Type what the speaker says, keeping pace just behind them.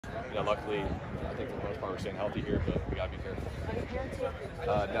luckily, I think for the most part we're staying healthy here, but we gotta be careful.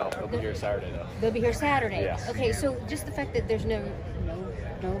 No, they'll be here Saturday though. They'll be here Saturday. Yeah. Okay, so just the fact that there's no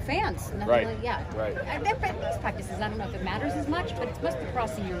fans, nothing Right. like Right. They're practice practices. I don't know if it matters as much, but it must be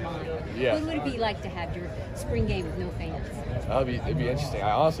crossing your mind. Yeah. What would it be like to have your spring game with no fans? It'd be interesting.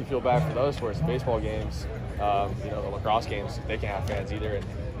 I honestly feel bad for those sports. Baseball games, the lacrosse games, they can't have fans either. And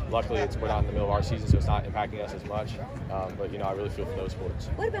luckily, we're not in the middle of our season, so it's not impacting us as much. But I really feel for those sports.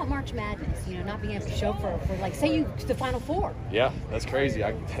 What about March Madness? Not being able to show for like, say, you the Final Four. Yeah, that's crazy.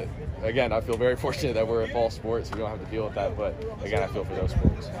 Again, I feel very fortunate that we're in fall sports, so we don't have to deal with that. But again, I feel for those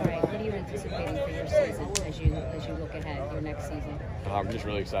sports. All right. What are you anticipating for your season as you look ahead your next season? I'm just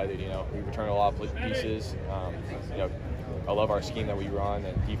really excited. We returned a lot of pieces. I love our scheme that we run,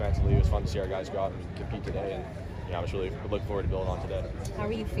 and defensively, it was fun to see our guys go out and compete today. And I'm just really looking forward to building on today. How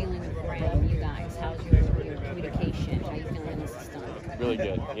are you feeling around you guys? How's your communication? How are you feeling in the system? Really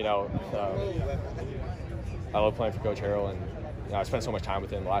good. I love playing for Coach Harrell, and I spent so much time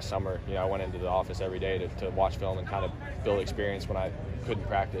with him last summer. I went into the office every day to watch film and kind of build experience when I couldn't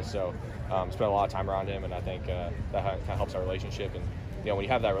practice. So spent a lot of time around him, and I think that kind of helps our relationship. And when you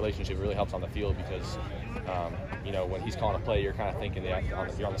have that relationship, it really helps on the field because when he's calling a play, you're kind of thinking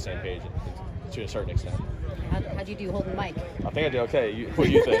you're on the same page to a certain extent. How'd you do holding the mic? I think I did okay. What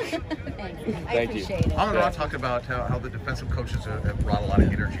do you think? Thanks. Thank I appreciate it. On and on, talk about how the defensive coaches have brought a lot of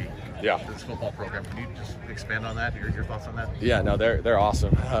energy to this football program. Can you just expand on that? Your thoughts on that? Yeah, no, they're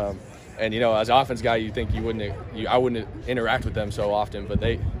awesome. And as an offense guy, you think I wouldn't interact with them so often, but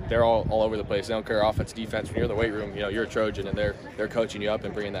they're all over the place. They don't care offense, defense. When you're in the weight room, you're a Trojan, and they're coaching you up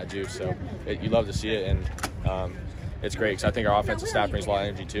and bringing that juice. So you love to see it, and it's great because I think our offensive staff brings a lot of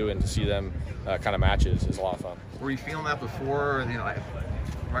energy too, and to see them kind of match is a lot of fun. Were you feeling that before,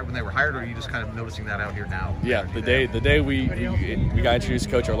 right when they were hired, or are you just kind of noticing that out here now? Yeah, the day we got introduced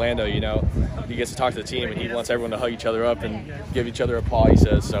to Coach Orlando, he gets to talk to the team, and he wants everyone to hug each other up and give each other a paw, he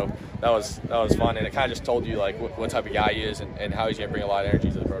says. So that was fun, and it kind of just told you what type of guy he is and how he's going to bring a lot of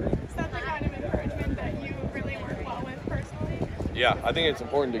energy to the program. Is that the kind of encouragement that you really work well with personally? Yeah, I think it's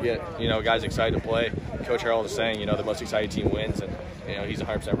important to get guys excited to play. Coach Harrell is saying the most excited team wins, and he's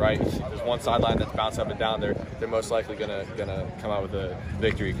 100% right. There's one sideline that's bounced up and down. They're most likely gonna come out with a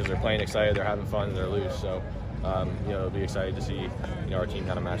victory because they're playing excited, they're having fun, and they're loose. So it'll be excited to see our team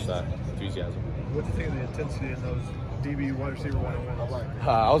kind of match that enthusiasm. What do you think of the intensity in those DB wide receiver one-on-ones?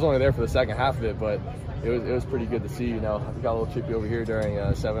 I was only there for the second half of it, but it was pretty good to see. I got a little chippy over here during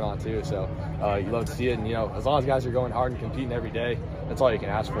 7-on-2, so you love to see it. And as long as guys are going hard and competing every day, that's all you can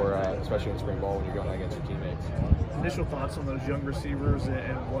ask for, especially in spring ball when you're going against your teammates. Initial thoughts on those young receivers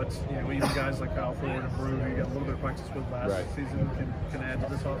and what even guys like Kyle Ford and Brew, you got a little bit of practice with last season, can add to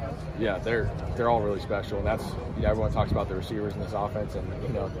this offense? Yeah, they're all really special, and that's everyone talks about the receivers in this offense, and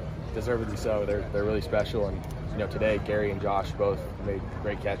deservedly so. They're really special, and today Gary and Josh both made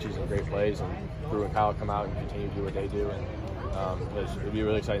great catches and great plays, and Brew and Kyle come out and continue to do what they do, and it'll be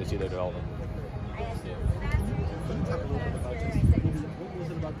really exciting to see their development. Can you talk a little bit about this? What was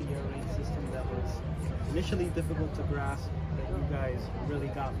it about the air raid system that was initially difficult to grasp that you guys really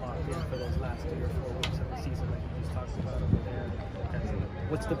got locked in for those last 3 or 4 weeks of the season that you just talked about over there? And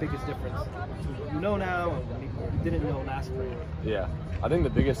what's the biggest difference between what you know now and what you didn't know last spring? Yeah, I think the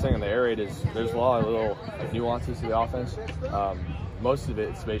biggest thing on the air raid is there's a lot of little nuances to the offense. Most of it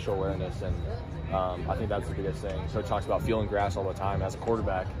is spatial awareness, and I think that's the biggest thing. Coach talks about feeling grass all the time. As a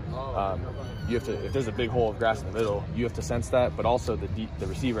quarterback, you have to, if there's a big hole of grass in the middle, you have to sense that, but also the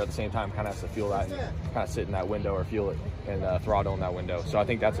receiver at the same time kind of has to feel that and kind of sit in that window or feel it and throttle in that window. So I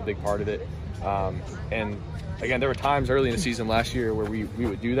think that's a big part of it. And again, there were times early in the season last year where we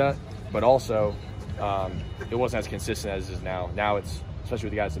would do that, but also it wasn't as consistent as it is now. Now it's, especially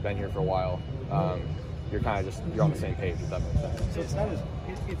with the guys that have been here for a while, you're kind of you're on the same page, if that makes sense. So it's not as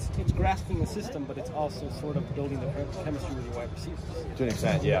it's grasping the system, but it's also sort of building the chemistry with your wide receivers. To an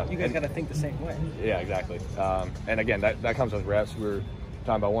extent, yeah. You guys got to think the same way. Yeah, exactly. And again, that comes with reps. We were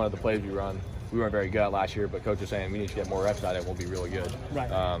talking about one of the plays we run. We weren't very good at last year, but Coach was saying we need to get more reps at it and we'll be really good.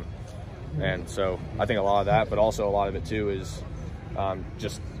 Right. And so I think a lot of that, but also a lot of it too is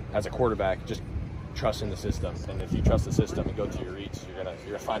just as a quarterback, just trusting the system. And if you trust the system and go to your reads, you're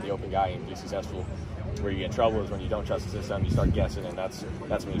gonna find the open guy and be successful. Where you get in trouble is when you don't trust the system, you start guessing, and that's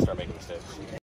when you start making mistakes.